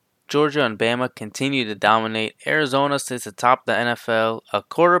Georgia and Bama continue to dominate. Arizona sits atop the NFL, a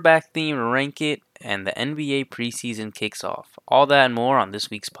quarterback themed rank it, and the NBA preseason kicks off. All that and more on this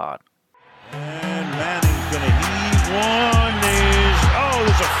week's pod. And Manning's going to heave one.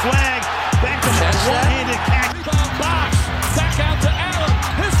 There's a flag. Back to the one-handed catch. Rebound box. Back out to Allen.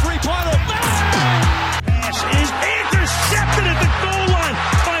 His three-pointer. Pass is intercepted at the goal line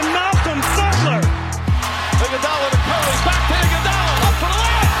by Malcolm Butler. Iguodala to Curry. Back to Iguodala. Up for the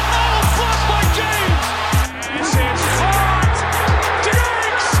layup. Oh, blocked by James. This is hot.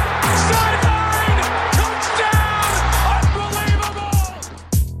 Diggs. Sideline. Touchdown. Unbelievable.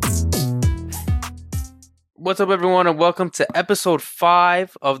 What's up, everyone, and welcome to episode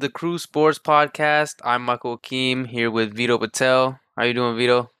 5 of the Crew Sports Podcast. I'm Michael Akeem here with Vito Patel. How you doing,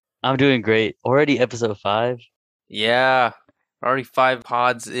 Vito? I'm doing great. Already episode 5. Yeah, already 5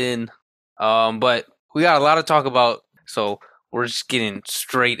 pods in. But we got a lot to talk about, so we're just getting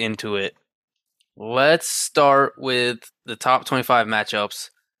straight into it. Let's start with the top 25 matchups.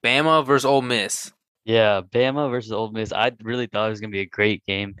 Bama versus Ole Miss. Yeah, Bama versus Ole Miss. I really thought it was gonna be a great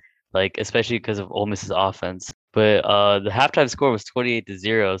game, like especially because of Ole Miss's offense. But the halftime score was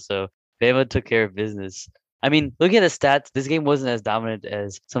 28-0, so Bama took care of business. I mean, looking at the stats, this game wasn't as dominant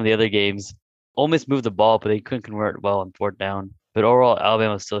as some of the other games. Ole Miss moved the ball, but they couldn't convert well on fourth down. But overall,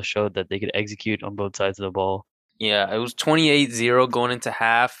 Alabama still showed that they could execute on both sides of the ball. Yeah, it was 28-0 going into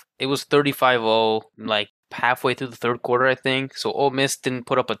half. It was 35-0 like halfway through the third quarter, I think. So Ole Miss didn't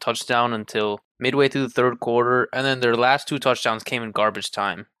put up a touchdown until midway through the third quarter, and then their last 2 touchdowns came in garbage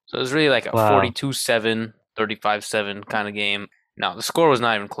time. So it was really like a 42-7, 35-7 kind of game. No, the score was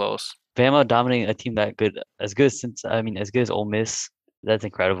not even close. Bama dominating a team that good, as good as Ole Miss. That's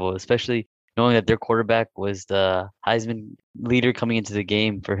incredible, especially knowing that their quarterback was the Heisman leader coming into the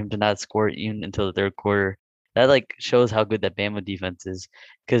game. For him to not score even until the third quarter, that like shows how good that Bama defense is.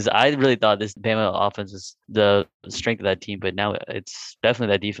 Because I really thought this Bama offense was the strength of that team, but now it's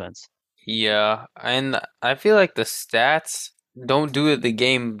definitely that defense. Yeah, and I feel like the stats don't do the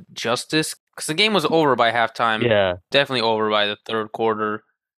game justice, because the game was over by halftime. Yeah, Definitely over by the third quarter.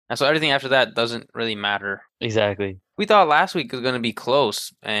 And so everything after that doesn't really matter. exactly. We thought last week was going to be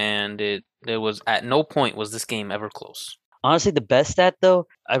close, and it was at no point was this game ever close. Honestly, the best stat though,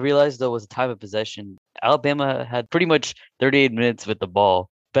 I realized though, was the time of possession. Alabama had pretty much 38 minutes with the ball.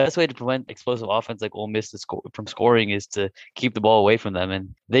 Best way to prevent explosive offense like Ole Miss from scoring is to keep the ball away from them,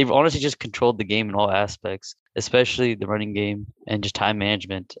 and they've honestly just controlled the game in all aspects, especially the running game and just time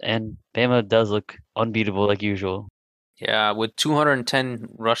management. And Bama does look unbeatable like usual. Yeah, with 210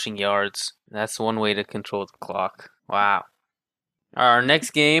 rushing yards, that's one way to control the clock. Wow. Our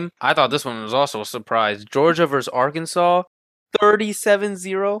next game, I thought this one was also a surprise. Georgia versus Arkansas,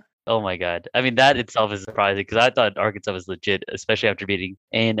 37-0. Oh my God. I mean, that itself is surprising because I thought Arkansas was legit, especially after beating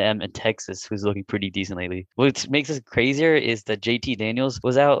A&M and Texas, who's looking pretty decent lately. What makes this crazier is that JT Daniels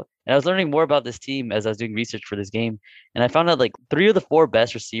was out, and I was learning more about this team as I was doing research for this game, and I found out like 3 of the 4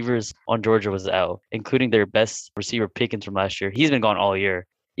 best receivers on Georgia was out, including their best receiver Pickens from last year. He's been gone all year.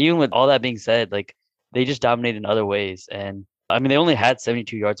 Even with all that being said, like they just dominated in other ways, and I mean, they only had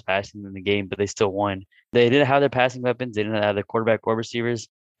 72 yards passing in the game, but they still won. They didn't have their passing weapons. They didn't have their quarterback or receivers,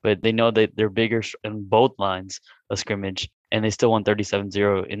 but they know that they're bigger in both lines of scrimmage, and they still won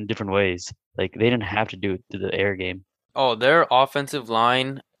 37-0 in different ways. Like, they didn't have to do it through the air game. Oh, their offensive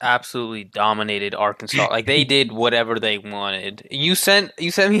line absolutely dominated Arkansas. Like they did whatever they wanted. You sent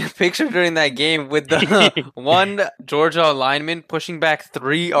me a picture during that game with the one Georgia lineman pushing back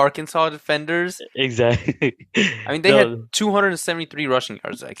 3 Arkansas defenders. Exactly. I mean, they had 273 rushing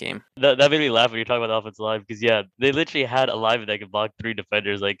yards that game. That made me laugh when you're talking about the offensive line because, yeah, they literally had a lineman that could block 3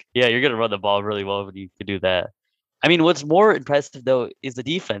 defenders. Like, yeah, you're going to run the ball really well when you could do that. I mean, what's more impressive, though, is the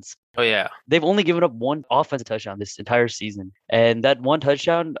defense. Oh, yeah. They've only given up 1 offensive touchdown this entire season. And that 1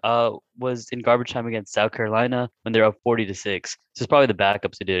 touchdown was in garbage time against South Carolina when they're up 40-6. So it's probably the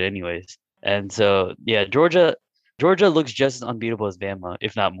backups who did it anyways. And so, yeah, Georgia looks just as unbeatable as Bama,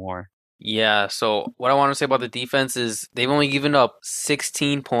 if not more. Yeah, so what I want to say about the defense is they've only given up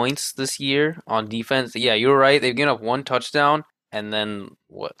 16 points this year on defense. Yeah, you're right. They've given up 1 touchdown. And then,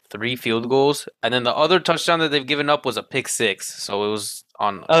 3 field goals? And then the other touchdown that they've given up was a pick 6. So it was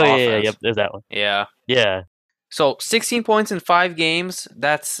on offense. Yep, there's that one. Yeah. Yeah. So 16 points in 5 games,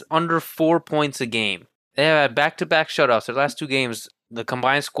 that's under 4 points a game. They have had back-to-back shutouts. Their last 2 games, the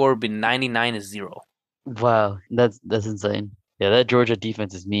combined score would be 99-0. Wow, that's insane. Yeah, that Georgia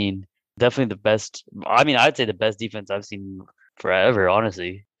defense is mean. Definitely the best. I mean, I'd say the best defense I've seen forever,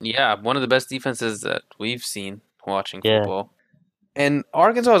 honestly. Yeah, one of the best defenses that we've seen watching Yeah. football. And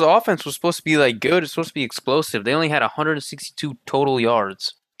Arkansas's offense was supposed to be like good. It's supposed to be explosive. They only had 162 total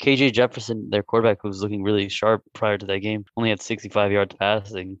yards. KJ Jefferson, their quarterback, who was looking really sharp prior to that game, only had 65 yards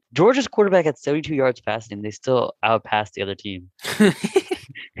passing. Georgia's quarterback had 72 yards passing, and they still outpassed the other team.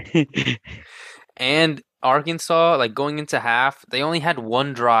 And Arkansas, like going into half, they only had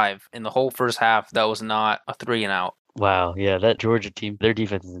one drive in the whole first half that was not a 3-and-out. Wow, yeah, that Georgia team, their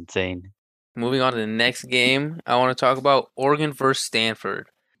defense is insane. Moving on to the next game, I want to talk about Oregon versus Stanford.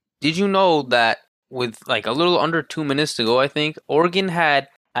 Did you know that with like a little under 2 minutes to go, I think, Oregon had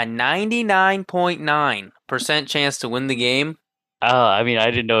a 99.9% chance to win the game? I mean, I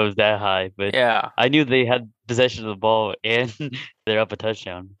didn't know it was that high, but Yeah. I knew they had possession of the ball and they're up a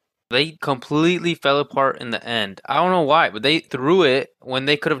touchdown. They completely fell apart in the end. I don't know why, but they threw it when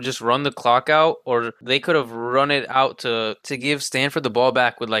they could have just run the clock out, or they could have run it out to give Stanford the ball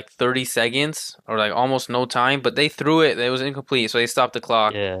back with like 30 seconds or like almost no time, but they threw it. It was incomplete, so they stopped the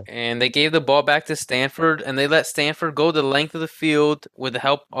clock. Yeah. And they gave the ball back to Stanford, and they let Stanford go the length of the field with the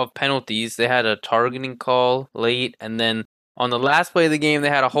help of penalties. They had a targeting call late, and then on the last play of the game, they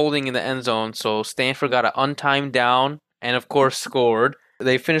had a holding in the end zone, so Stanford got an untimed down and, of course, scored.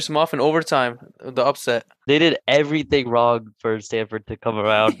 They finished them off in overtime, the upset. They did everything wrong for Stanford to come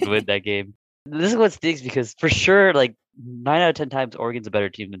around and win that game. This is what stinks because for sure, like 9 out of 10 times, Oregon's a better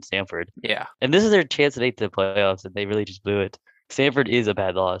team than Stanford. Yeah. And this is their chance to make the playoffs, and they really just blew it. Stanford is a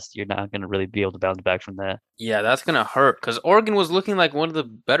bad loss. You're not going to really be able to bounce back from that. Yeah, that's going to hurt because Oregon was looking like one of the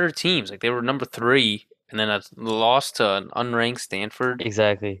better teams. Like they were number 3, and then a loss to an unranked Stanford.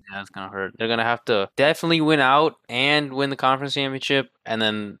 Exactly. Yeah, that's going to hurt. They're going to have to definitely win out and win the conference championship, and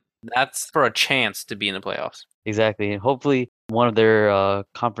then that's for a chance to be in the playoffs. Exactly. And hopefully one of their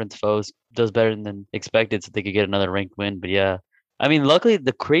conference foes does better than expected so they could get another ranked win. But yeah, I mean, luckily,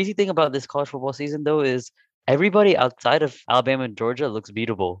 the crazy thing about this college football season, though, is everybody outside of Alabama and Georgia looks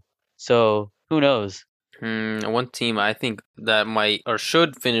beatable. So who knows? One team I think that might or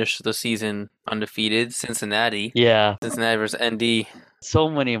should finish the season undefeated, Cincinnati. Yeah. Cincinnati versus ND. So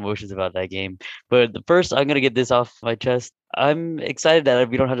many emotions about that game. But the first, I'm going to get this off my chest. I'm excited that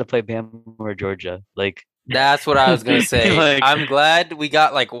we don't have to play Bama or Georgia. Like, that's what I was going to say. Like- I'm glad we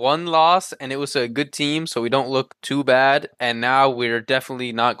got like one loss and it was a good team so we don't look too bad. And now we're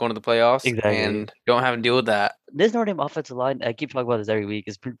definitely not going to the playoffs. Exactly. And don't have to deal with that. This Notre Dame offensive line, I keep talking about this every week,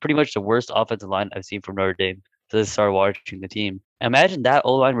 is pretty much the worst offensive line I've seen from Notre Dame since I started watching the team. Imagine that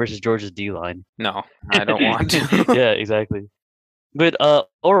O-line versus Georgia's D-line. No, I don't want to. Yeah, exactly. But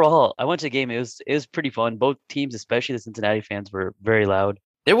overall, I went to the game. It was pretty fun. Both teams, especially the Cincinnati fans, were very loud.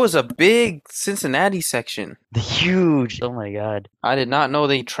 There was a big Cincinnati section. The huge, oh my God. I did not know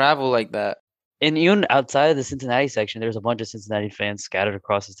they travel like that. And even outside of the Cincinnati section, there's a bunch of Cincinnati fans scattered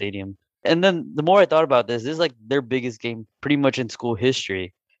across the stadium. And then the more I thought about this is like their biggest game pretty much in school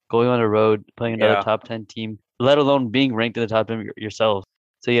history. Going on the road, playing another top 10 team, let alone being ranked in the top 10 yourself.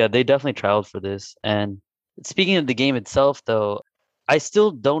 So yeah, they definitely traveled for this. And speaking of the game itself, though, I still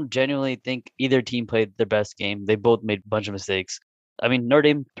don't genuinely think either team played their best game. They both made a bunch of mistakes. I mean, Notre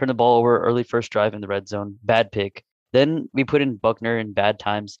Dame turned the ball over early first drive in the red zone. Bad pick. Then we put in Buckner in bad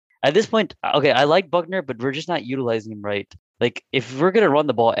times. At this point, okay, I like Buckner, but we're just not utilizing him right. Like, if we're going to run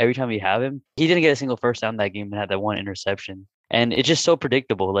the ball every time we have him, he didn't get a single first down that game and had that one interception. And it's just so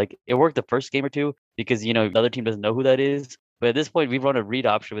predictable. Like, it worked the first game or two because, you know, the other team doesn't know who that is. But at this point, we've run a read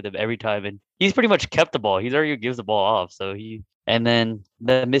option with him every time. And he's pretty much kept the ball. He's already gives the ball off. And then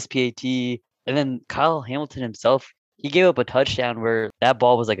the missed PAT. And then Kyle Hamilton himself, he gave up a touchdown where that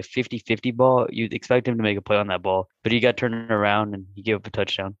ball was like a 50-50 ball. You'd expect him to make a play on that ball, but he got turned around and he gave up a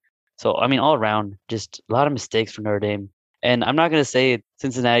touchdown. So, I mean, all around, just a lot of mistakes for Notre Dame. And I'm not going to say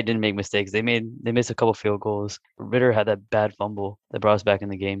Cincinnati didn't make mistakes. They missed a couple field goals. Ritter had that bad fumble that brought us back in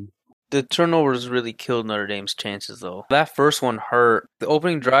the game. The turnovers really killed Notre Dame's chances, though. That first one hurt. The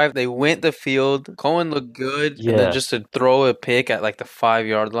opening drive, they went the field. Cohen looked good. Yeah. And then just to throw a pick at like the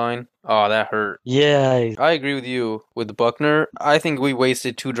 5-yard line. Oh, that hurt. Yeah. I agree with you with Buckner. I think we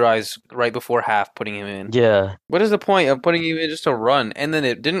wasted 2 drives right before half putting him in. Yeah. What is the point of putting him in just to run? And then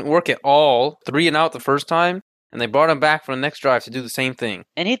it didn't work at all. 3 and out the first time. And they brought him back for the next drive to do the same thing.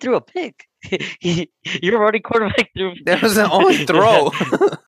 And he threw a pick. Your running quarterback threw. That was the only throw.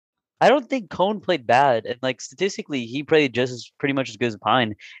 I don't think Cone played bad, and like statistically, he played pretty much as good as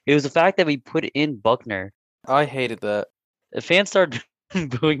Pine. It was the fact that we put in Buckner. I hated that. The fans started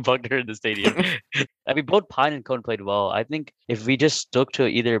booing Buckner in the stadium. I mean, both Pine and Cone played well. I think if we just stuck to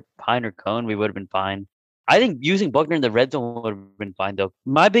either Pine or Cone, we would have been fine. I think using Buckner in the red zone would have been fine, though.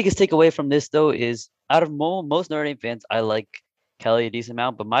 My biggest takeaway from this, though, is out of most Notre Dame fans, I like Kelly a decent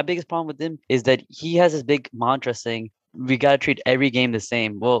amount, but my biggest problem with him is that he has this big mantra saying, we got to treat every game the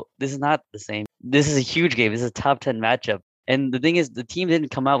same. Well, this is not the same. This is a huge game. This is a top 10 matchup. And the thing is, the team didn't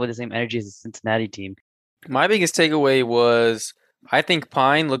come out with the same energy as the Cincinnati team. My biggest takeaway was I think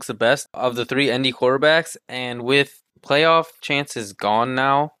Pine looks the best of the three ND quarterbacks, and with playoff chances gone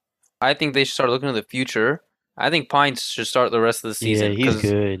now, I think they should start looking to the future. I think Pine should start the rest of the Yeah, season he's because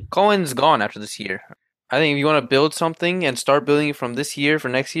good. Cohen's gone after this year. I think if you want to build something and start building it from this year for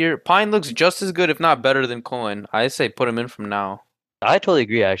next year, Pine looks just as good, if not better, than Cohen. I say put him in from now. I totally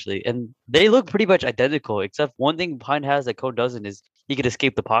agree, actually. And they look pretty much identical, except one thing Pine has that Cone doesn't is he can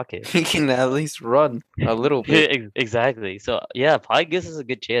escape the pocket. He can at least run a little bit. Exactly. So yeah, Pine gives us a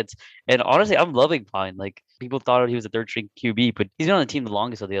good chance. And honestly, I'm loving Pine. Like people thought he was a third string QB, but he's been on the team the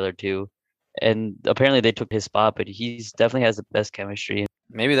longest of the other two. And apparently they took his spot, but he's definitely has the best chemistry.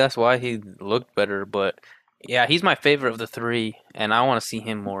 Maybe that's why he looked better, but yeah, he's my favorite of the three, and I want to see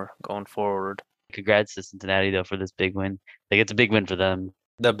him more going forward. Congrats to Cincinnati though for this big win. Like it's a big win for them.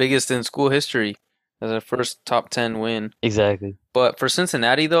 The biggest in school history as a first top 10 win. Exactly. But for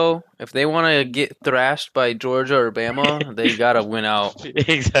Cincinnati, though, if they want to get thrashed by Georgia or Bama, they got to win out.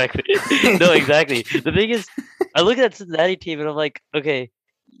 Exactly. No, exactly. The thing is, I look at that Cincinnati team and I'm like, okay,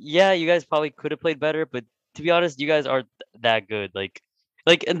 yeah, you guys probably could have played better, but to be honest, you guys aren't that good.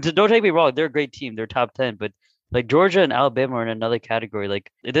 And don't take me wrong, they're a great team. They're top 10, but like Georgia and Alabama are in another category. Like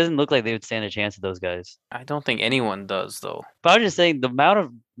it doesn't look like they would stand a chance with those guys. I don't think anyone does, though. But I'm just saying the amount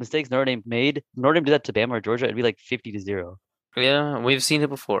of mistakes Notre Dame made, if Notre Dame did that to Bama or Georgia, it'd be like 50-0. Yeah, we've seen it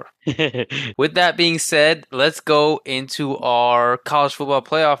before. With that being said, let's go into our college football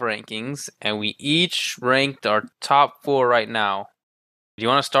playoff rankings, and we each ranked our top four right now. Do you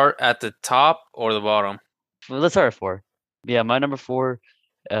want to start at the top or the bottom? Well, let's start at 4. Yeah, my number 4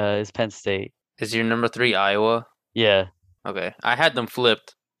 is Penn State. Is your number 3 Iowa? Yeah. Okay, I had them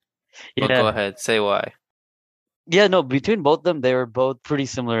flipped, but go Yeah. ahead, say why. Yeah, no, between both of them, they were both pretty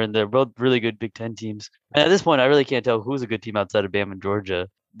similar and they're both really good Big Ten teams. And at this point, I really can't tell who's a good team outside of Bama and Georgia.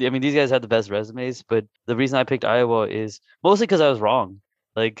 I mean, these guys had the best resumes, but the reason I picked Iowa is mostly because I was wrong.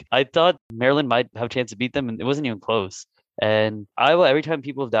 Like, I thought Maryland might have a chance to beat them, and it wasn't even close. And Iowa, every time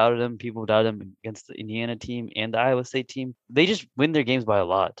people have doubted them, against the Indiana team and the Iowa State team. They just win their games by a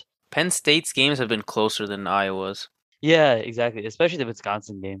lot. Penn State's games have been closer than Iowa's. Yeah, exactly. Especially the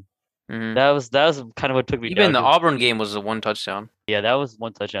Wisconsin game. Mhm. That was kind of what took me Even down. the 'Cause- Auburn game was a one touchdown. Yeah, that was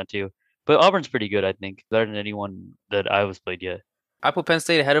one touchdown too. But Auburn's pretty good, I think. Better than anyone that Iowa's played yet. I put Penn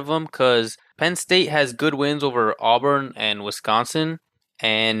State ahead of them because Penn State has good wins over Auburn and Wisconsin.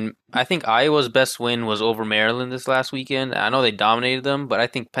 And I think Iowa's best win was over Maryland this last weekend. I know they dominated them, but I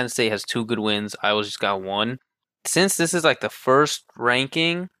think Penn State has 2 good wins. Iowa's just got 1. Since this is like the first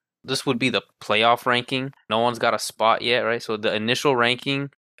ranking, this would be the playoff ranking. No one's got a spot yet, right? So the initial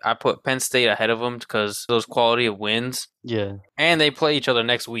ranking, I put Penn State ahead of them because those quality of wins. Yeah. And they play each other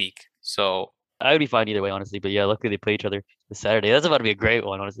next week. So I would be fine either way, honestly. But yeah, luckily they play each other this Saturday. That's about to be a great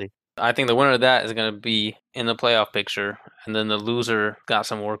one, honestly. I think the winner of that is going to be in the playoff picture, and then the loser got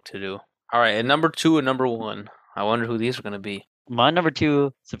some work to do. All right, at number 2 and number 1, I wonder who these are going to be. My number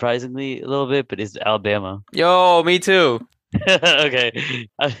 2, surprisingly a little bit, but is Alabama. Yo, me too. Okay.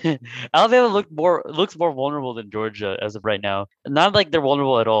 Alabama looks more vulnerable than Georgia as of right now. Not like they're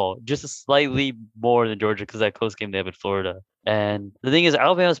vulnerable at all, just slightly more than Georgia because that close game they have in Florida. And the thing is,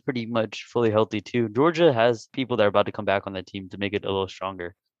 Alabama's pretty much fully healthy too. Georgia has people that are about to come back on that team to make it a little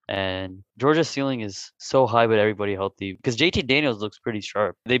stronger. And Georgia's ceiling is so high with everybody healthy because JT Daniels looks pretty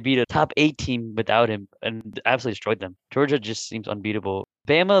sharp. They beat a top 8 team without him and absolutely destroyed them. Georgia just seems unbeatable.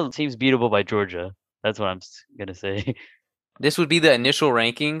 Bama seems beatable by Georgia. That's what I'm going to say. This would be the initial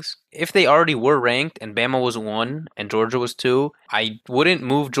rankings. If they already were ranked and Bama was 1 and Georgia was 2, I wouldn't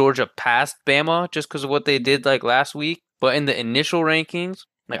move Georgia past Bama just because of what they did like last week. But in the initial rankings,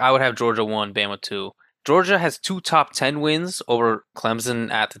 like I would have Georgia 1, Bama 2. Georgia has 2 top 10 wins over Clemson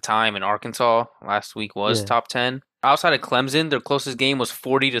at the time, and Arkansas last week was top 10. Outside of Clemson, their closest game was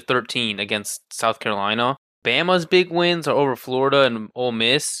 40-13 against South Carolina. Bama's big wins are over Florida and Ole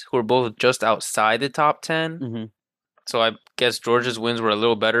Miss, who are both just outside the top 10. Mm-hmm. So I guess Georgia's wins were a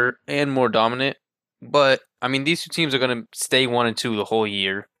little better and more dominant. But, I mean, these 2 teams are going to stay 1 and 2 the whole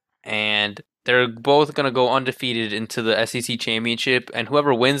year. And they're both going to go undefeated into the SEC championship. And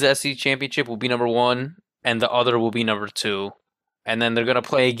whoever wins the SEC championship will be number 1, and the other will be number 2. And then they're going to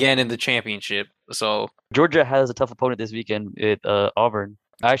play again in the championship. So Georgia has a tough opponent this weekend with Auburn.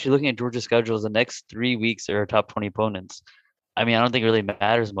 Actually, looking at Georgia's schedules, the next 3 weeks are top 20 opponents. I mean, I don't think it really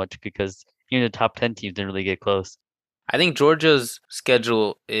matters much because even the top 10 teams didn't really get close. I think Georgia's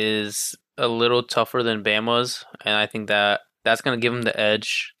schedule is a little tougher than Bama's, and I think that's going to give them the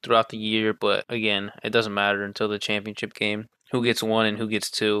edge throughout the year. But again, it doesn't matter until the championship game. Who gets 1 and who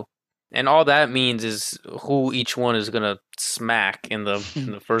gets 2. And all that means is who each one is gonna smack in the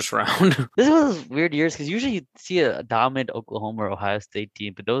first round. This was weird years because usually you see a dominant Oklahoma or Ohio State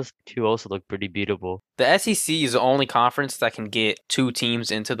team, but those two also look pretty beatable. The SEC is the only conference that can get two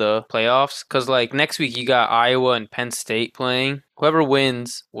teams into the playoffs. Because, like, next week you got Iowa and Penn State playing. Whoever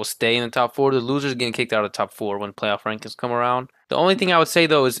wins will stay in the top four. The loser's getting kicked out of the top four when playoff rankings come around. The only thing I would say,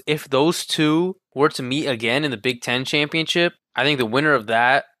 though, is if those two were to meet again in the Big Ten championship, I think the winner of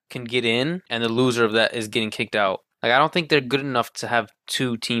that can get in, and the loser of that is getting kicked out. Like, I don't think they're good enough to have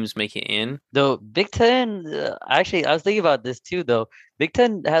two teams make it in. Though Big Ten, actually, I was thinking about this too, though. Big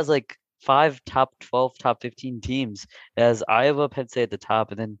Ten has like 5 top 12, top 15 teams. It has Iowa, Penn State at the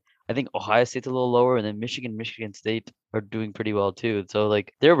top, and then I think Ohio State's a little lower, and then Michigan State are doing pretty well too. So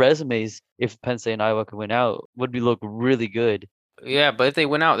like their resumes, if Penn State and Iowa could win out, would be look really good. Yeah, but if they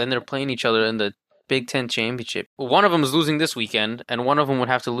win out, then they're playing each other in the Big Ten championship. One of them is losing this weekend, and one of them would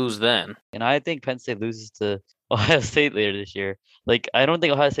have to lose then. And I think Penn State loses to Ohio State later this year. Like I don't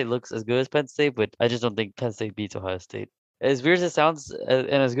think Ohio State looks as good as Penn State, but I just don't think Penn State beats Ohio State. As weird as it sounds, and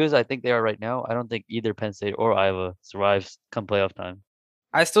as good as I think they are right now, I don't think either Penn State or Iowa survives come playoff time.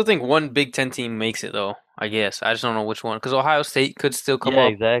 I still think one Big Ten team makes it, though, I guess. I just don't know which one. Because Ohio State could still come Yeah,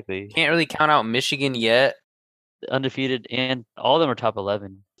 up. exactly. Can't really count out Michigan yet. Undefeated, and all of them are top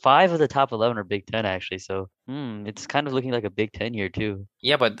 11. 5 of the top 11 are Big Ten, actually. So, it's kind of looking like a Big Ten year, too.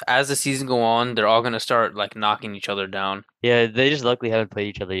 Yeah, but as the season go on, they're all going to start, like, knocking each other down. Yeah, they just luckily haven't played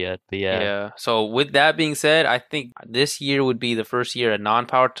each other yet. But yeah. Yeah. So with that being said, I think this year would be the first year a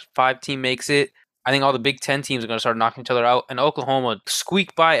non-Power 5 team makes it. I think all the Big Ten teams are going to start knocking each other out. And Oklahoma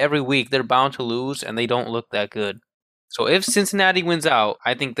squeak by every week. They're bound to lose, and they don't look that good. So if Cincinnati wins out,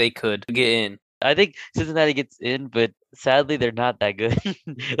 I think they could get in. I think Cincinnati gets in, but sadly, they're not that good.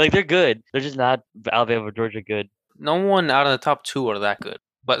 Like, they're good. They're just not Alabama or Georgia good. No one out of the top two are that good.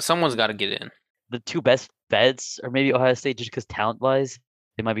 But someone's got to get in. The two best bets are maybe Ohio State just because talent-wise,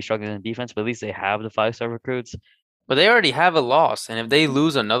 they might be struggling in defense, but at least they have the 5-star recruits. But they already have a loss, and if they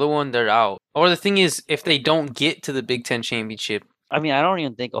lose another one, they're out. Or the thing is, if they don't get to the Big Ten championship, I mean, I don't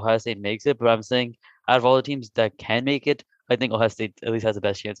even think Ohio State makes it, but I'm saying out of all the teams that can make it, I think Ohio State at least has the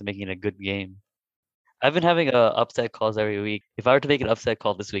best chance of making it a good game. I've been having upset calls every week. If I were to make an upset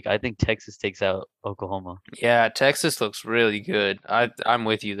call this week, I think Texas takes out Oklahoma. yeah, Texas looks really good. I'm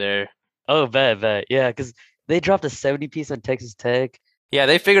with you there. Oh, bet. Yeah, because they dropped a 70 piece on Texas Tech. Yeah,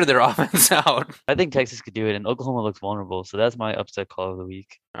 they figured their offense out. I think Texas could do it, and Oklahoma looks vulnerable. So that's my upset call of the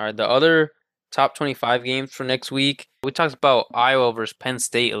week. All right, the other top 25 games for next week. We talked about Iowa versus Penn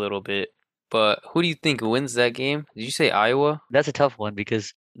State a little bit, but who do you think wins that game? Did you say Iowa? That's a tough one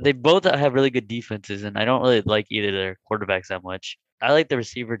because they both have really good defenses, and I don't really like either of their quarterbacks that much. I like the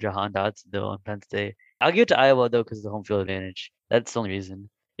receiver Jahan Dotson though on Penn State. I'll give it to Iowa though because of the home field advantage. That's the only reason.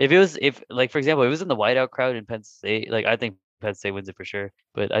 If like for example, if it was in the whiteout crowd in Penn State, like I think Penn State wins it for sure.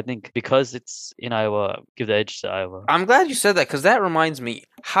 But I think because it's in Iowa, give the edge to Iowa. I'm glad you said that because that reminds me.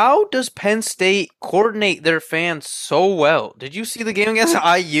 How does Penn State coordinate their fans so well? Did you see the game against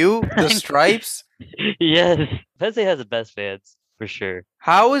IU? The stripes? Yes, Penn State has the best fans for sure.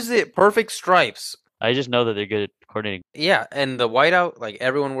 How is it perfect stripes? I just know that they're good at coordinating. Yeah, and the whiteout, like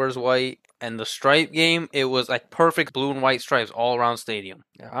everyone wears white. And the stripe game, it was like perfect blue and white stripes all around stadium.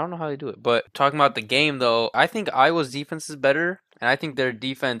 Yeah, I don't know how they do it. But talking about the game, though, I think Iowa's defense is better. And I think their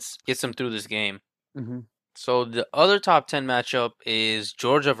defense gets them through this game. Mm-hmm. So the other top 10 matchup is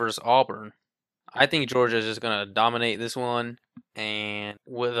Georgia versus Auburn. I think Georgia is just going to dominate this one. And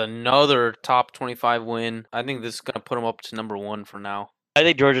with another top 25 win, I think this is going to put them up to number one for now. I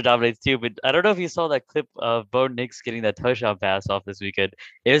think Georgia dominates too, but I don't know if you saw that clip of Bo Nix getting that touchdown pass off this weekend.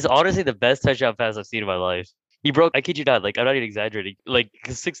 It was honestly the best touchdown pass I've seen in my life. He broke, I kid you not, like I'm not even exaggerating, like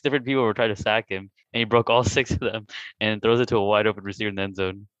 6 different people were trying to sack him, and he broke all 6 of them and throws it to a wide open receiver in the end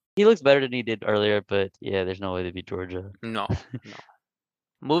zone. He looks better than he did earlier, but yeah, there's no way to beat Georgia. No.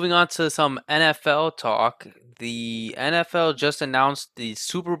 Moving on to some NFL talk. The NFL just announced the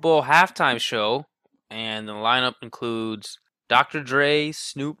Super Bowl halftime show, and the lineup includes Dr. Dre,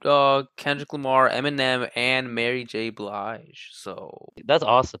 Snoop Dogg, Kendrick Lamar, Eminem, and Mary J. Blige. So that's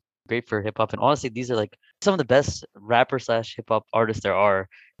awesome. Great for hip hop. And honestly, these are like some of the best rapper / hip hop artists there are.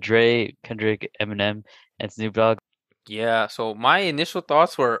 Dre, Kendrick, Eminem, and Snoop Dogg. Yeah, so my initial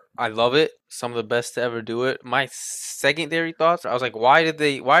thoughts were I love it. Some of the best to ever do it. My secondary thoughts, I was like, why are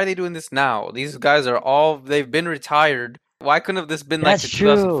they doing this now? These guys they've been retired. Why couldn't have this been like the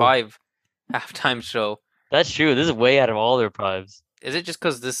 2005 halftime show? That's true. This is way out of all their primes. Is it just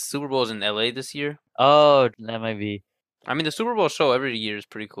because this Super Bowl is in LA this year? Oh, that might be. I mean, the Super Bowl show every year is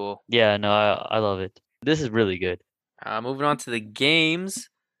pretty cool. Yeah, no, I love it. This is really good. Moving on to the games.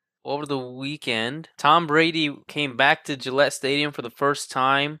 over the weekend, Tom Brady came back to Gillette Stadium for the first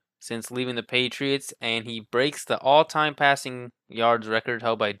time since leaving the Patriots, and he breaks the all-time passing yards record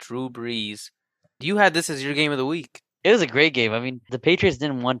held by Drew Brees. You had this as your game of the week. It was a great game. I mean, the Patriots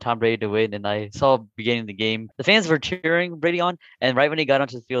didn't want Tom Brady to win, and I saw beginning of the game, the fans were cheering Brady on, and right when he got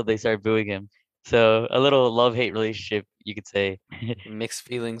onto the field, they started booing him. So a little love-hate relationship, you could say. Mixed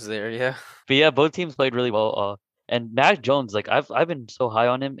feelings there, yeah. But yeah, both teams played really well. And Mac Jones, like I've been so high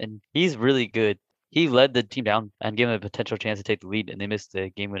on him, and he's really good. He led the team down and gave them a potential chance to take the lead, and they missed the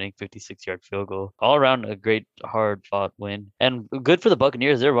game-winning 56-yard field goal. All around, a great, hard-fought win, and good for the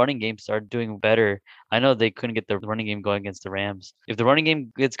Buccaneers. Their running game started doing better. I know they couldn't get the running game going against the Rams. If the running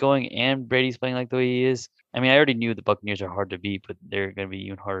game gets going and Brady's playing like the way he is, I mean, I already knew the Buccaneers are hard to beat, but they're going to be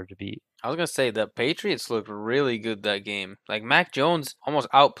even harder to beat. I was gonna say the Patriots looked really good that game. Like Mac Jones almost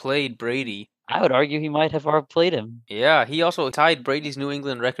outplayed Brady. I would argue he might have outplayed him. Yeah, he also tied Brady's New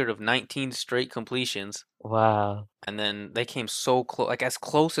England record of 19 straight completions. Wow. And then they came so close, like as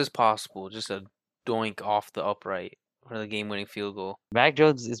close as possible, just a doink off the upright for the game-winning field goal. Mac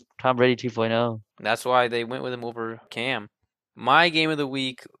Jones is Tom Brady 2.0. That's why they went with him over Cam. My game of the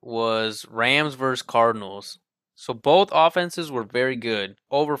week was Rams versus Cardinals. So both offenses were very good,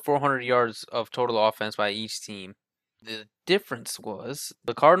 over 400 yards of total offense by each team. The difference was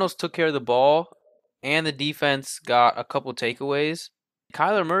the Cardinals took care of the ball, and the defense got a couple takeaways.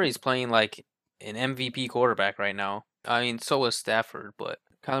 Kyler Murray's playing like an MVP quarterback right now. I mean, so is Stafford, but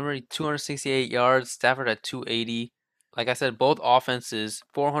Kyler Murray 268 yards, Stafford at 280. Like I said, both offenses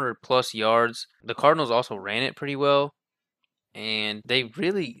 400 plus yards. The Cardinals also ran it pretty well, and they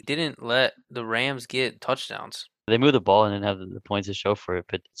really didn't let the Rams get touchdowns. They moved the ball and didn't have the points to show for it.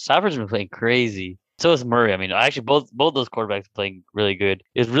 But Stafford's been playing crazy. So is Murray. I mean, actually, both those quarterbacks playing really good.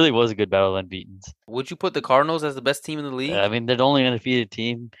 It really was a good battle of unbeatens. Would you put the Cardinals as the best team in the league? I mean, they're the only undefeated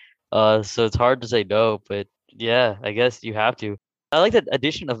team, so it's hard to say no. But yeah, I guess you have to. I like the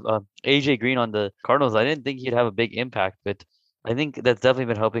addition of AJ Green on the Cardinals. I didn't think he'd have a big impact, but I think that's definitely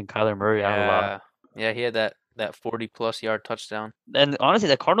been helping Kyler Murray out a lot. Yeah, he had that 40 plus yard touchdown. And honestly,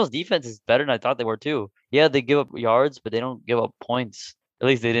 the Cardinals defense is better than I thought they were too. Yeah, they give up yards, but they don't give up points. At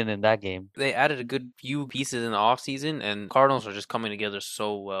least they didn't in that game. They added a good few pieces in the offseason, and Cardinals are just coming together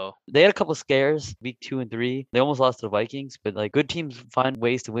so well. They had a couple scares, week 2 and 3. They almost lost to the Vikings, but like good teams find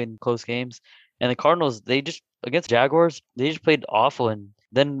ways to win close games. And the Cardinals, they just against Jaguars, they just played awful, and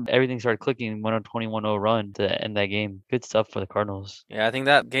then everything started clicking and went on 21-0 run to end that game. Good stuff for the Cardinals. Yeah, I think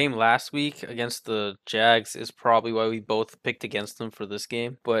that game last week against the Jags is probably why we both picked against them for this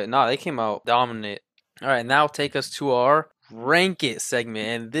game. But no, they came out dominant. All right, now take us to our Rank It segment.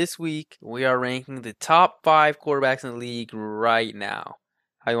 And this week, we are ranking the top 5 quarterbacks in the league right now.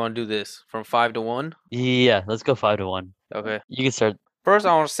 How you want to do this? From 5 to 1? Yeah, let's go 5-1. Okay. You can start. First,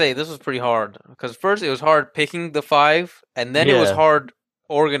 I want to say this was pretty hard. Because first, it was hard picking the 5, and then it was Yeah. hard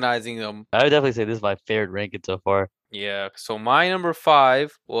organizing them. I would definitely say this is my favorite ranking so far. Yeah, so my number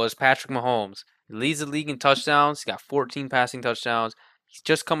 5 was Patrick Mahomes. He leads the league in touchdowns. He got 14 passing touchdowns. He's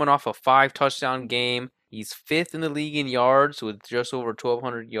just coming off a 5-touchdown game. He's 5th in the league in yards with just over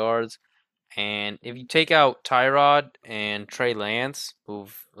 1,200 yards. And if you take out Tyrod and Trey Lance, who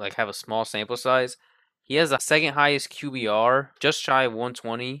have a small sample size, he has the second highest QBR, just shy of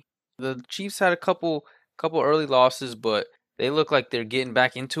 120. The Chiefs had a couple early losses, but they look like they're getting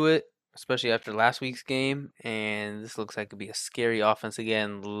back into it, especially after last week's game. And this looks like it could be a scary offense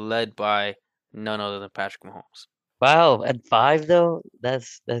again, led by none other than Patrick Mahomes. Wow, and 5 though?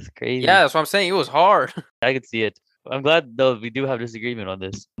 That's crazy. Yeah, that's what I'm saying. It was hard. I could see it. I'm glad though we do have disagreement on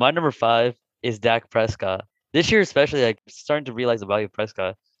this. My number 5 is Dak Prescott. This year especially, like starting to realize the value of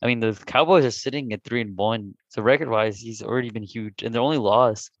Prescott. I mean, the Cowboys are sitting at 3-1, so record-wise, he's already been huge. And their only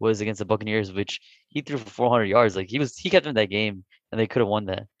loss was against the Buccaneers, which he threw for 400 yards. Like he kept them in that game, and they could have won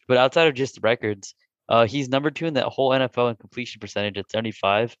that. But outside of just the records, he's number 2 in the whole NFL in completion percentage at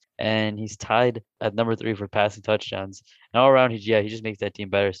 75, and he's tied at number 3 for passing touchdowns. And all around, he just makes that team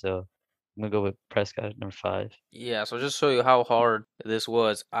better. So I'm gonna go with Prescott at number 5. Yeah, so just show you how hard this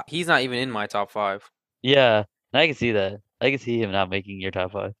was. He's not even in my top 5. Yeah, and I can see that. I can see him not making your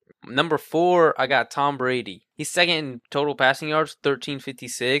top 5. Number 4, I got Tom Brady. He's second in total passing yards,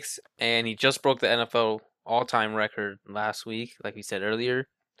 1356, and he just broke the NFL all-time record last week, like we said earlier.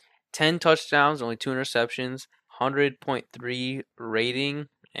 10 touchdowns, only 2 interceptions, 100.3 rating,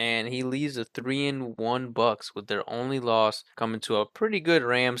 and he leads the 3-1 Bucks with their only loss coming to a pretty good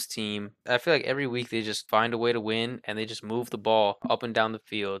Rams team. I feel like every week they just find a way to win, and they just move the ball up and down the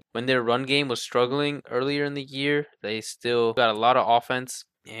field. When their run game was struggling earlier in the year, they still got a lot of offense,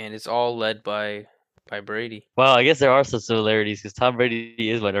 and it's all led by by Brady. Well, I guess there are some similarities because Tom Brady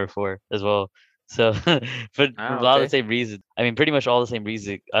is my number 4 as well. So, but for Ah, a lot of okay. the same reasons. I mean, pretty much all the same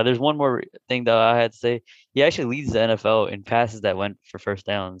reasons. There's one more thing that I had to say. He actually leads the NFL in passes that went for first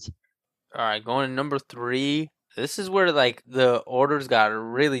downs. All right, going to number 3. This is where like the orders got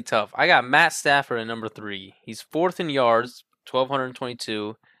really tough. I got Matt Stafford at number 3. He's 4th in yards,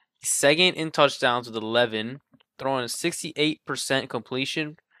 1,222. He's 2nd in touchdowns with 11, throwing a 68%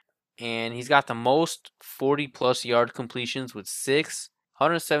 completion, and he's got the most 40-plus yard completions with 6,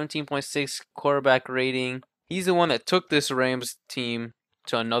 117.6 quarterback rating. He's the one that took this Rams team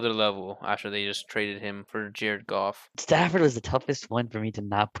to another level after they just traded him for Jared Goff. Stafford was the toughest one for me to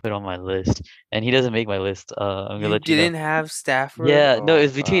not put on my list, and he doesn't make my list. I'm gonna You let you know. didn't have Stafford? Yeah, no, Oh,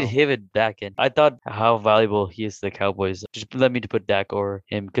 it's between wow. him and Dak, and I thought how valuable he is to the Cowboys. Just led me to put Dak over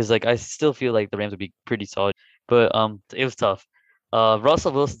him because like I still feel like the Rams would be pretty solid, but it was tough.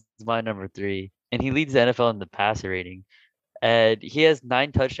 Russell Wilson's my number 3, and he leads the NFL in the passer rating, and he has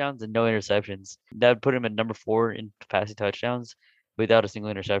 9 touchdowns and no interceptions. That would put him at number 4 in passing touchdowns without a single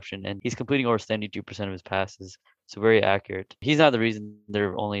interception, and he's completing over 72% of his passes. So very accurate. He's not the reason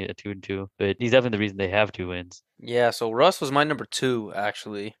they're only at 2-2, but he's definitely the reason they have 2 wins. Yeah, so Russ was my number 2,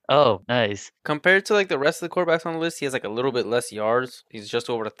 actually. Oh, nice. Compared to like the rest of the quarterbacks on the list, he has like a little bit less yards. He's just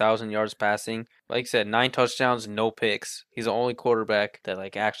over 1,000 yards passing. Like I said, 9 touchdowns, no picks. He's the only quarterback that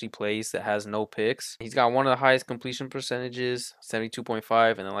like actually plays that has no picks. He's got one of the highest completion percentages,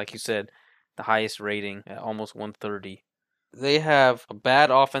 72.5, and then like you said, the highest rating at almost 130. They have a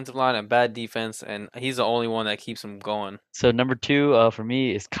bad offensive line and bad defense, and he's the only one that keeps them going. So number 2, for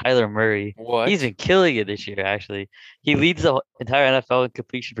me is Kyler Murray. He's What? been killing it this year, actually. He leads the entire NFL in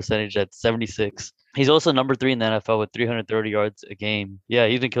completion percentage at 76. He's also number 3 in the NFL with 330 yards a game. Yeah,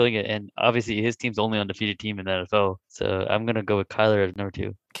 he's been killing it, and obviously his team's the only undefeated team in the NFL. So I'm gonna go with Kyler as number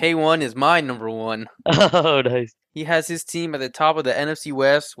 2. K1 is my number 1. Oh, nice. He has his team at the top of the NFC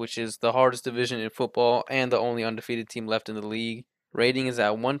West, which is the hardest division in football and the only undefeated team left in the league. Rating is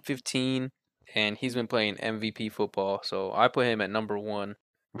at 115, and he's been playing MVP football, so I put him at number 1.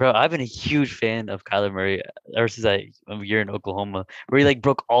 Bro, I've been a huge fan of Kyler Murray ever since a year in Oklahoma, where he like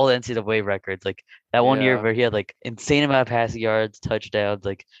broke all the NCAA records. Like that one year Yeah. where he had like insane amount of passing yards, touchdowns.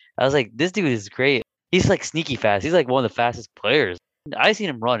 Like I was like, this dude is great. He's like sneaky fast. He's like one of the fastest players. I seen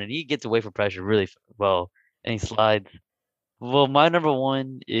him run, and he gets away from pressure really well, and he slides. Well, my number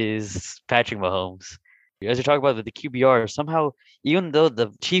 1 is Patrick Mahomes. As you're talking about with the QBR, somehow, even though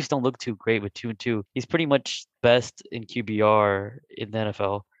the Chiefs don't look too great with 2-2, he's pretty much best in QBR in the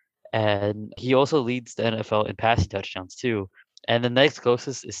NFL. And he also leads the NFL in passing touchdowns too. And the next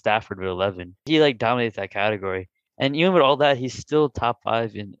closest is Stafford with 11. He like dominates that category. And even with all that, he's still top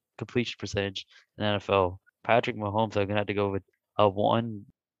 5 in completion percentage in the NFL. Patrick Mahomes, I'm gonna have to go with a 1.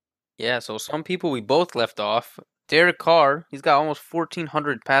 Yeah, so some people we both left off. Derek Carr, he's got almost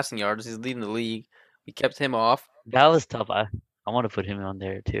 1,400 passing yards. He's leading the league. We kept him off. That was tough. I want to put him on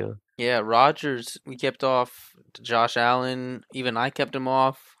there too. Yeah, Rodgers, we kept off. Josh Allen, even I kept him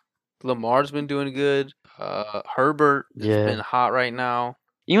off. Lamar's been doing good. Herbert has Yeah. been hot right now.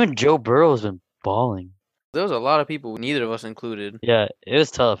 Even Joe Burrow's been balling. There was a lot of people, neither of us included. Yeah, it was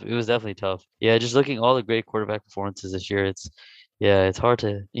tough. It was definitely tough. Yeah, just looking at all the great quarterback performances this year, it's hard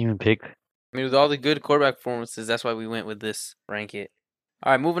to even pick. I mean, with all the good quarterback performances, that's why we went with this rank it.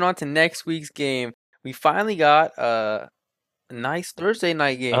 All right, moving on to next week's game. We finally got a nice Thursday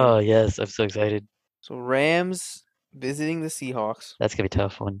night game. Oh yes, I'm so excited. So Rams visiting the Seahawks. That's gonna be a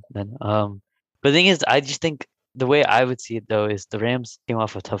tough one then. But the thing is, I just think the way I would see it though is the Rams came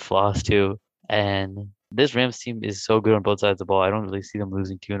off a tough loss too, and this Rams team is so good on both sides of the ball. I don't really see them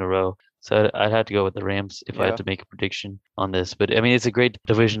losing 2 in a row. So I'd have to go with the Rams if I Yeah. had to make a prediction on this. But I mean, it's a great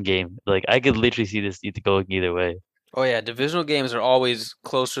division game. Like I could literally see this either going either way. Oh yeah, divisional games are always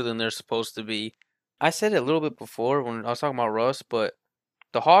closer than they're supposed to be. I said it a little bit before when I was talking about Russ, but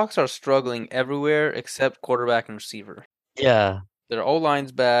the Hawks are struggling everywhere except quarterback and receiver. Yeah, Their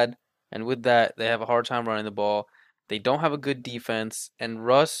O-line's bad, and with that, they have a hard time running the ball. They don't have a good defense, and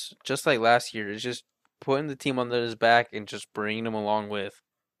Russ, just like last year, is just putting the team under his back and just bringing them along with.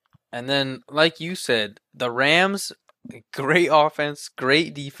 And then, like you said, the Rams, great offense,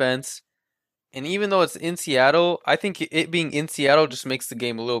 great defense. And even though it's in Seattle, I think it being in Seattle just makes the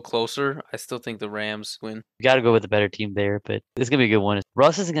game a little closer. I still think the Rams win. you got to go with the better team there, but it's gonna be a good one.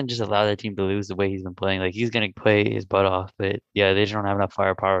 Russ isn't gonna just allow that team to lose the way he's been playing. Like he's gonna play his butt off, but yeah, they just don't have enough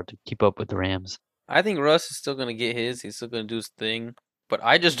firepower to keep up with the Rams. I think Russ is still going to get his. He's still going to do his thing. But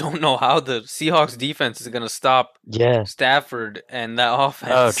I just don't know how the Seahawks defense is going to stop Yeah. Stafford and that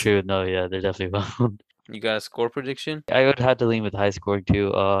offense. Oh, true. No, yeah, they definitely won't. You got a score prediction? I would have to lean with high scoring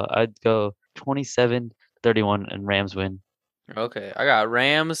too. I'd go 27-31, and Rams win Okay, I got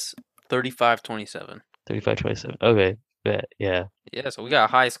Rams 35-27. 35-27. Okay, yeah. Yeah, so we got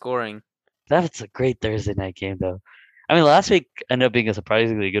high scoring. That's a great Thursday night game, though. I mean, last week ended up being a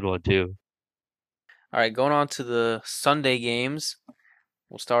surprisingly good one, too. All right, going on to the Sunday games.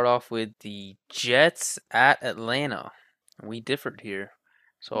 We'll start off with the Jets at Atlanta. We differed here.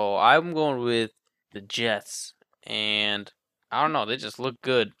 So I'm going with the Jets. And I don't know, they just looked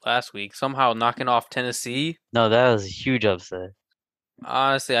good last week. Somehow knocking off Tennessee. No, that was a huge upset.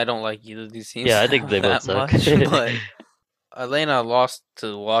 Honestly, I don't like either of these teams Yeah, I think they both that suck. much. But Atlanta lost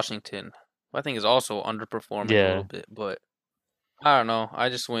to Washington, who I think is also underperforming a little Yeah, bit. But I don't know. I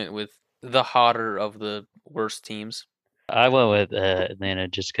just went with the hotter of the worst teams. I went with Atlanta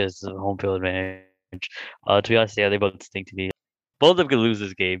just because of home field advantage. To be honest, yeah, they both stink to me. Both of them could lose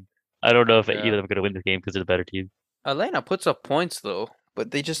this game. I don't know if either Yeah. of them are gonna win this game because they're the better team. Atlanta puts up points though,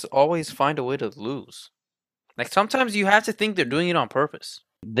 but they just always find a way to lose. Like sometimes you have to think they're doing it on purpose.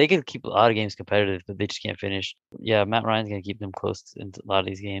 They can keep a lot of games competitive, but they just can't finish. Yeah, Matt Ryan's gonna keep them close in a lot of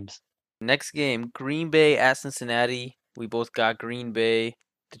these games. Next game, Green Bay at Cincinnati. We both got Green Bay.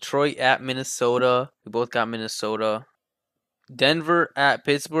 Detroit at Minnesota. We both got Minnesota. Denver at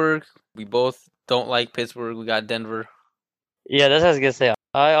Pittsburgh. We both don't like Pittsburgh. We got Denver. Yeah, that's what I was gonna say.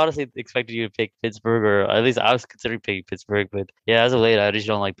 I honestly expected you to pick Pittsburgh, or at least I was considering picking Pittsburgh, but yeah, as of late, I just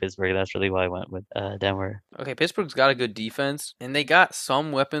don't like Pittsburgh. That's really why I went with Denver. Okay, Pittsburgh's got a good defense, and they got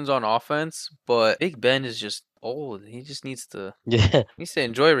some weapons on offense, but Big Ben is just old. He just Yeah, needs to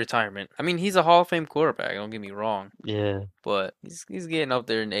enjoy retirement. I mean, he's a Hall of Fame quarterback, don't get me wrong, yeah. but he's getting up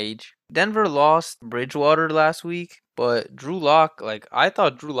there in age. Denver lost Bridgewater last week, but Drew Lock, like I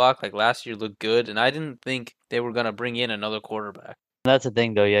thought Drew Lock like last year looked good, and I didn't think they were gonna bring in another quarterback. That's the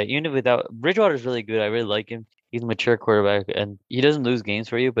thing, though. Yeah, even without Bridgewater's really good. I really like him. He's a mature quarterback, and he doesn't lose games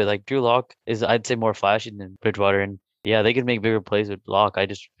for you. But like Drew Lock is, I'd say, more flashy than Bridgewater. And yeah, they can make bigger plays with Lock. I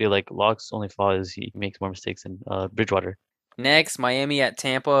just feel like Lock's only flaw is he makes more mistakes than Bridgewater. Next, Miami at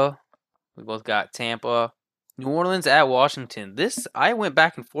Tampa. We both got Tampa. New Orleans at Washington. This I went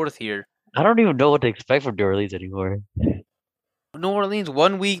back and forth here. I don't even know what to expect from New Orleans anymore. New Orleans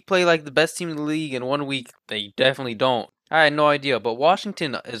 1 week play like the best team in the league, and 1 week they definitely don't. I had no idea, but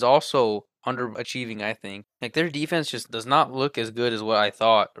Washington is also underachieving, I think. Like their defense just does not look as good as what I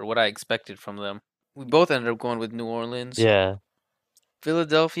thought or what I expected from them. We both ended up going with New Orleans. Yeah,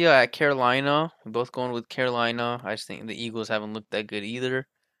 Philadelphia at Carolina. We both going with Carolina. I just think the Eagles haven't looked that good either.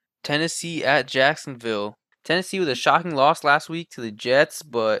 Tennessee at Jacksonville. Tennessee with a shocking loss last week to the Jets,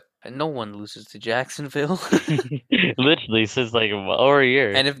 but no one loses to Jacksonville. literally since like over a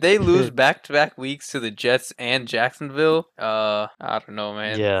year. And if they lose back-to-back weeks to the Jets and Jacksonville, I don't know,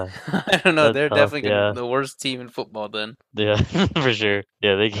 man. Yeah, I don't know. that's They're tough. definitely Yeah, the worst team in football then. yeah, for sure.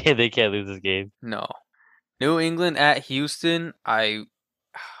 Yeah, they can't lose this game. No. New England at Houston. I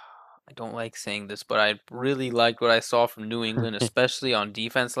don't like saying this, but I really liked what I saw from New England, especially on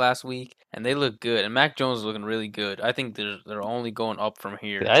defense last week, and they look good. And Mac Jones is looking really good. I think they're only going up from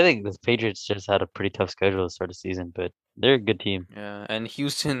here. I think the Patriots just had a pretty tough schedule to start the season, but they're a good team. Yeah, and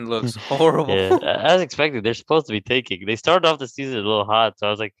Houston looks horrible. Yeah, as expected, they're supposed to be taking. They started off the season a little hot, so I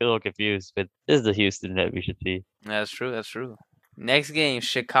was like a little confused. But this is the Houston that we should see. That's true. That's true. Next game,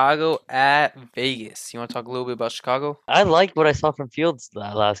 Chicago at Vegas. You want to talk a little bit about Chicago? I liked what I saw from Fields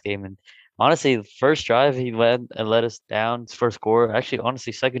last game, and honestly, the first drive he led and let us down first score. Actually,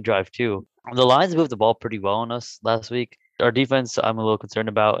 honestly, second drive too. The Lions moved the ball pretty well on us last week. Our defense, I'm a little concerned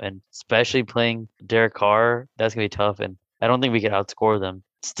about, and especially playing Derek Carr, that's gonna be tough. And I don't think we can outscore them.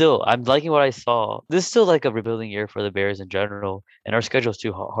 Still, I'm liking what I saw. This is still like a rebuilding year for the Bears in general, and our schedule's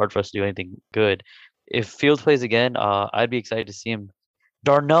too hard for us to do anything good. If Fields plays again, I'd be excited to see him.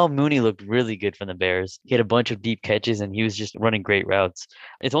 Darnell Mooney looked really good from the Bears. He had a bunch of deep catches and he was just running great routes.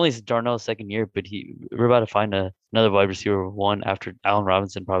 It's only Darnell's second year, but we're about to find another wide receiver one after Allen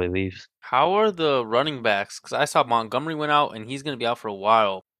Robinson probably leaves. How are the running backs? Because I saw Montgomery went out and he's going to be out for a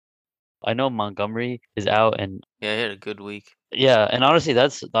while. I know Montgomery is out, and Yeah, he had a good week. yeah, and honestly,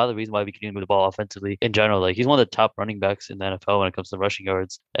 that's not the reason why we can move the ball offensively in general. Like he's one of the top running backs in the NFL when it comes to rushing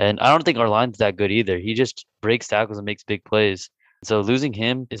yards, and I don't think our line's that good either. He just breaks tackles and makes big plays. So losing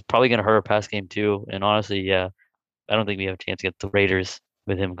him is probably going to hurt our pass game too. And honestly, yeah, I don't think we have a chance to get the Raiders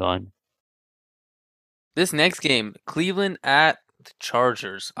with him gone. This next game, Cleveland at the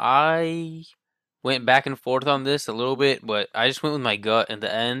Chargers. I went back and forth on this a little bit, but I just went with my gut in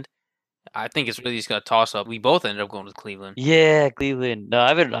the end. I think it's really just going to toss up. We both ended up going with Cleveland. Yeah, Cleveland. No,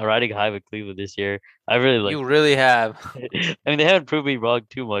 I've been riding high with Cleveland this year. I really like. You really have. I mean, they haven't proved me wrong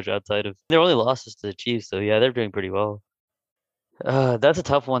too much outside of their only losses to the Chiefs. So yeah, they're doing pretty well. That's a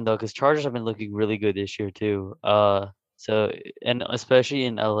tough one though, because Chargers have been looking really good this year too. So and especially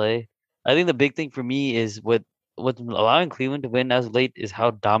in LA, I think the big thing for me is what's allowing Cleveland to win as of late is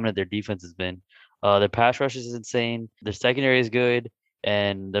how dominant their defense has been. Their pass rush is insane. Their secondary is good,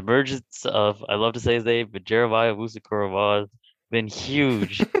 and the emergence of I love to say his name, but Jeremiah Wusu has been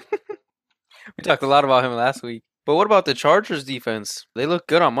huge. We talked a lot about him last week. But what about the Chargers defense? They look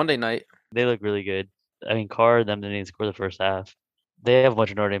good on Monday night. They look really good. I mean, Carr them didn't even score the first half. They have a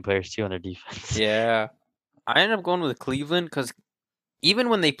bunch of Notre Dame players too on their defense. Yeah. I ended up going with Cleveland because even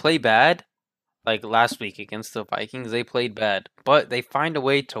when they play bad, like last week against the Vikings, they played bad, but they find a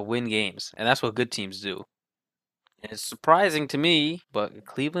way to win games, and that's what good teams do. And it's surprising to me, but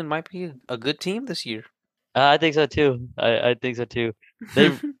Cleveland might be a good team this year. I think so too. I think so too.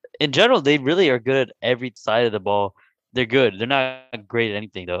 They, in general, they really are good at every side of the ball. They're good. They're not great at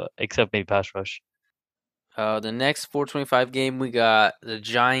anything though, except maybe pass rush. The next 425 game, we got the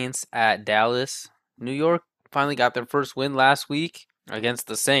Giants at Dallas. New York finally got their first win last week against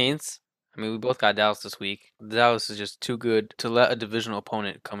the Saints. I mean, we both got Dallas this week. Dallas is just too good to let a divisional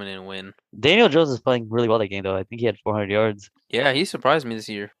opponent come in and win. Daniel Jones is playing really well that game though. I think he had 400 yards. Yeah, he surprised me this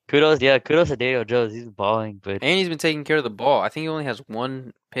year. Kudos to Daniel Jones. He's balling, but And he's been taking care of the ball. I think he only has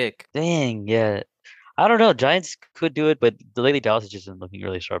one pick. dang, yeah. I don't know. Giants could do it, but the lately Dallas has just been looking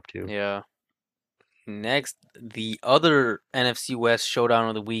really sharp too. Yeah. Next, the other NFC West showdown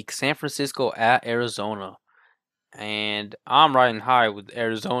of the week, San Francisco at Arizona. And I'm riding high with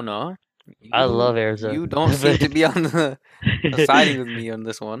Arizona. I love Arizona. You don't seem to be on the siding with me on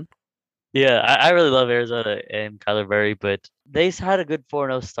this one. Yeah, I really love Arizona and Kyler Murray, but they had a good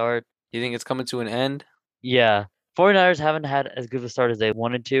 4-0 start. You think it's coming to an end? Yeah, 49ers haven't had as good of a start as they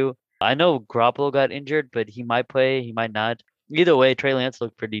wanted to. I know Garoppolo got injured, but he might play, he might not. Either way, Trey Lance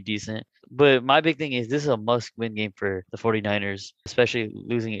looked pretty decent. But my big thing is this is a must-win game for the 49ers, especially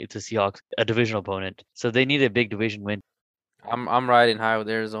losing it to Seahawks, a division opponent. So they need a big division win. I'm riding high with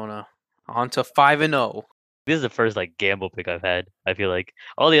Arizona. On to 5-0. This is the first like gamble pick I've had. I feel like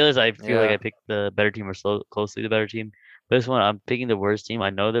all the others, I feel like Yeah. I picked the better team or closely the better team. This one, I'm picking the worst team.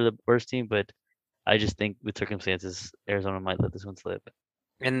 I know they're the worst team, but I just think with circumstances, Arizona might let this one slip.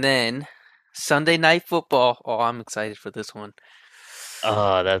 And then Sunday Night Football. Oh, I'm excited for this one.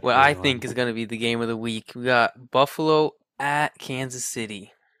 Oh, that's What a I good think one. is going to be the game of the week. We got Buffalo at Kansas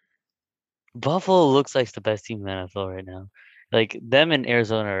City. Buffalo looks like the best team in the NFL right now. Like them and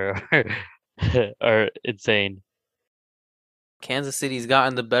Arizona are insane. Kansas City's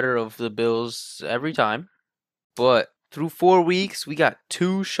gotten the better of the Bills every time. But through 4 weeks, we got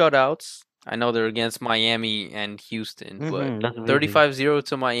two shutouts. I know they're against Miami and Houston, but That's amazing. 35-0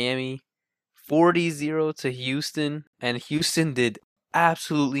 to Miami, 40-0 to Houston, and Houston did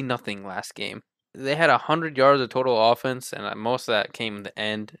absolutely nothing last game. They had 100 yards of total offense, and most of that came in the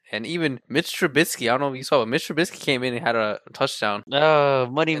end. And even Mitch Trubisky, I don't know if you saw, but Mitch Trubisky came in and had a touchdown Oh,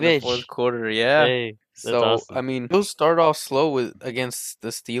 Money in the fourth Mitch. quarter. Yeah. Hey, that's So awesome. I mean, he'll start off slow with against the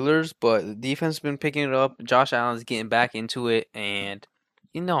Steelers, but the defense has been picking it up. Josh Allen's getting back into it, and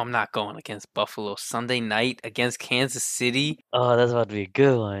I'm not going against Buffalo Sunday night against Kansas City. Oh, that's about to be a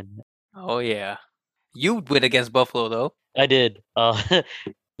good one. Oh yeah, you win against Buffalo though. I did.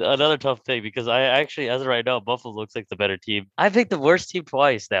 Another tough thing because I actually, as of right now, Buffalo looks like the better team. I picked the worst team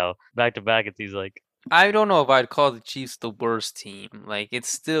twice now, back to back. It seems like. I don't know if I'd call the Chiefs the worst team. Like it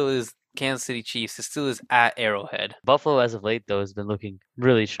still is Kansas City Chiefs. It still is at Arrowhead. Buffalo, as of late, though, has been looking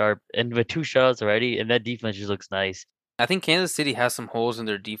really sharp, and with two shutouts already, and that defense just looks nice. I think Kansas City has some holes in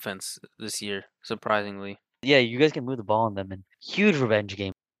their defense this year, surprisingly. Yeah, you guys can move the ball on them, and huge revenge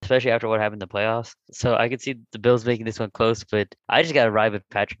game, especially after what happened in the playoffs. So I could see the Bills making this one close, but I just got to ride with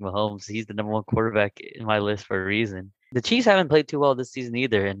Patrick Mahomes. He's the number one quarterback in my list for a reason. The Chiefs haven't played too well this season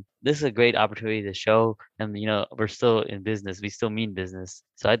either, and this is a great opportunity to show them, we're still in business. We still mean business.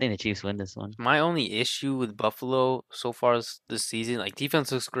 So I think the Chiefs win this one. My only issue with Buffalo so far this season, like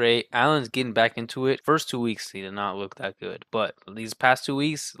defense looks great. Allen's getting back into it. First 2 weeks he did not look that good, but these past 2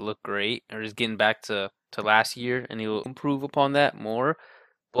 weeks look great. Or he's getting back to last year, and he'll improve upon that more.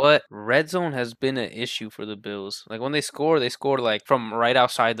 But red zone has been an issue for the Bills. Like when they score like from right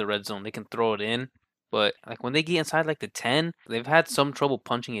outside the red zone. They can throw it in, but like when they get inside like the 10, they've had some trouble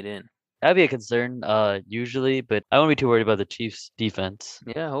punching it in. That'd be a concern, usually, but I won't be too worried about the Chiefs' defense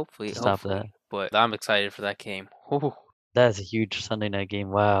Yeah, hopefully, to stop that. hopefully. But I'm excited for that game. Whew. That is a huge Sunday night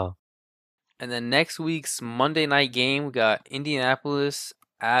game. Wow. And then next week's Monday night game, we got Indianapolis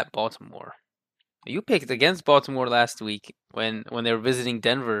at Baltimore. You picked against Baltimore last week when they were visiting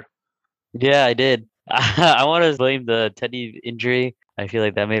Denver. Yeah, I did. I want to blame the Teddy injury. I feel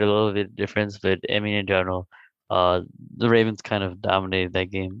like that made a little bit of difference, but I mean, in general, The Ravens kind of dominated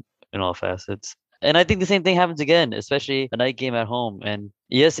that game in all facets. And I think the same thing happens again, especially a night game at home. And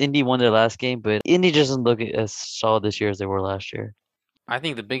yes, Indy won their last game, but Indy just doesn't look as solid this year as they were last year. I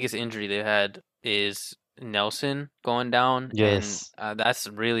think the biggest injury they had is Nelson going down, and Yes. that's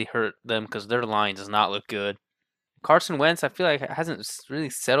really hurt them because their line does not look good. Carson Wentz, I feel like hasn't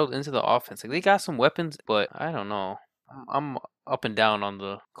really settled into the offense. Like they got some weapons, but I don't know. I'm up and down on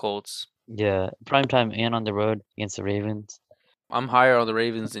the Colts. Yeah. Prime time and on the road against the Ravens. I'm higher on the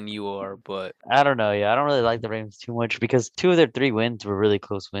Ravens than you are, but I don't know. Yeah, I don't really like the Ravens too much because two of their three wins were really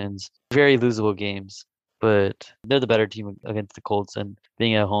close wins, very losable games. But they're the better team against the Colts, and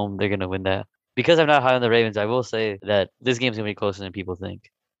being at home, they're gonna win that. Because I'm not high on the Ravens, I will say that this game's gonna be closer than people think.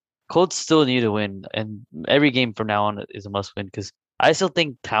 Colts still need to win, and every game from now on is a must win because I still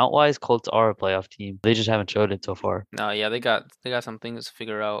think talent-wise, Colts are a playoff team. They just haven't showed it so far. no, yeah, they got some things to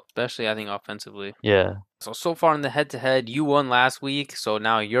figure out, especially I think offensively. Yeah. So far in the head-to-head, you won last week, so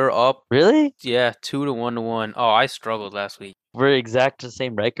now you're up. Really? Yeah, 2 to 1 to 1. Oh, I struggled last week. We're exact the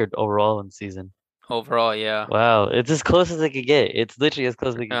same record overall in the season. Overall, yeah. Wow, it's as close as it could get. It's literally as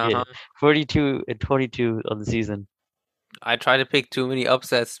close as it could Uh-huh. get. 42 and 22 on the season. I tried to pick too many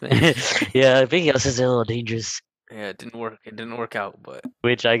upsets, man. Yeah, I think else is a little dangerous, Yeah, it didn't work. It didn't work out, but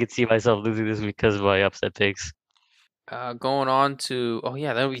which I could see myself losing this week because of my upset picks. going on to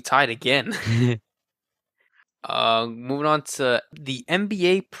then we tied again. Moving on to the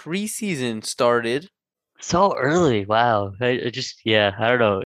NBA preseason started. So early. Wow. Yeah, I don't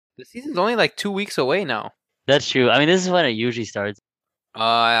know. The season's only like 2 weeks away now. That's true. I mean, this is when it usually starts.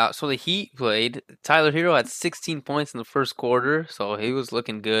 So the Heat played. Tyler Hero had 16 points in the first quarter, so he was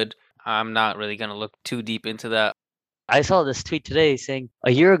looking good. I'm not really gonna look too deep into that. I saw this tweet today saying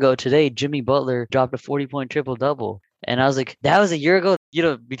a year ago today, Jimmy Butler dropped a 40-point triple double. And I was like, that was a year ago.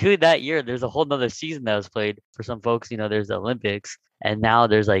 Between that year, there's a whole nother season that was played for some folks. There's the Olympics, and now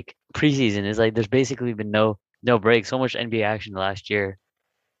there's like preseason. It's like there's basically been no break. So much NBA action last year.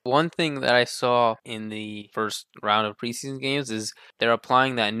 One thing that I saw in the first round of preseason games is they're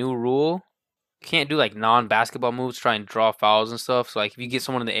applying that new rule. You can't do like non-basketball moves, try and draw fouls and stuff. So like if you get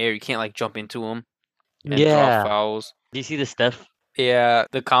someone in the air, you can't like jump into them and draw Yeah. fouls. Do you see the Steph? Yeah,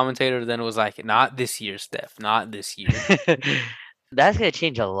 the commentator then was like, "Not this year, Steph. Not this year." That's gonna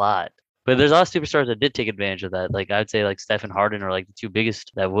change a lot. But there's a lot of superstars that did take advantage of that. Like I'd say like Steph and Harden are like the two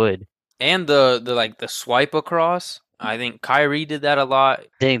biggest that would. And the swipe across. I think Kyrie did that a lot.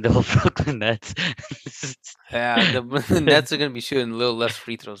 Dang, the whole Brooklyn Nets. Yeah, the Nets are gonna be shooting a little less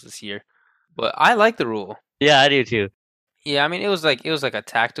free throws this year. But I like the rule. Yeah, I do too. Yeah, I mean it was like a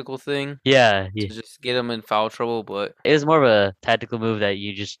tactical thing Yeah, to just get them in foul trouble, but it was more of a tactical move that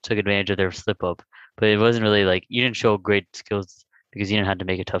you just took advantage of their slip up. But it wasn't really like you didn't show great skills because you didn't have to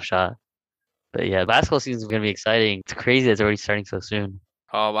make a tough shot. But yeah, basketball season is gonna be exciting. It's crazy that it's already starting so soon.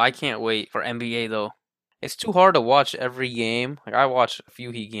 I can't wait for NBA though. It's too hard to watch every game. Like I watch a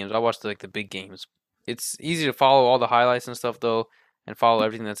few Heat games. I watch the big games. It's easy to follow all the highlights and stuff though, and follow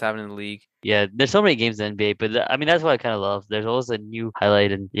everything that's happening in the league. Yeah, there's so many games in the NBA, but I mean that's what I kind of love. There's always a new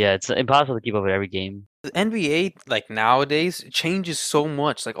highlight, and yeah, it's impossible to keep up with every game. The NBA like nowadays changes so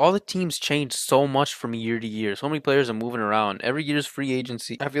much. Like all the teams change so much from year to year. So many players are moving around. Every year's free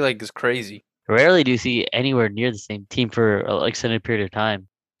agency, I feel like is crazy. Rarely do you see anywhere near the same team for an extended period of time.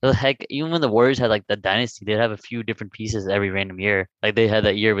 The heck, even when the Warriors had like the dynasty, they'd have a few different pieces every random year. Like they had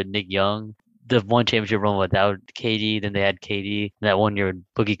that year with Nick Young, the one championship run without KD, then they had KD, and that one year with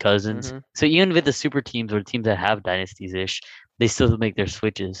Boogie Cousins. Mhm. So even with the super teams or teams that have dynasties ish, they still make their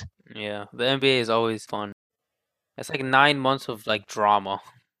switches. Yeah, the NBA is always fun. It's like 9 months of like drama.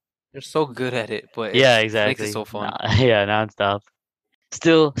 They're so good at it, but Yeah, it makes it exactly. so fun. Yeah, nonstop.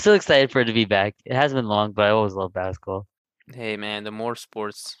 Still excited for it to be back. It hasn't been long, but I always love basketball. Hey man, the more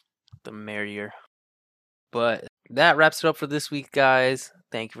sports, the merrier. But that wraps it up for this week, guys.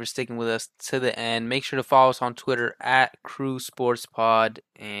 Thank you for sticking with us to the end. Make sure to follow us on Twitter at Crew Sports Pod,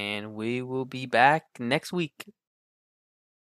 and we will be back next week.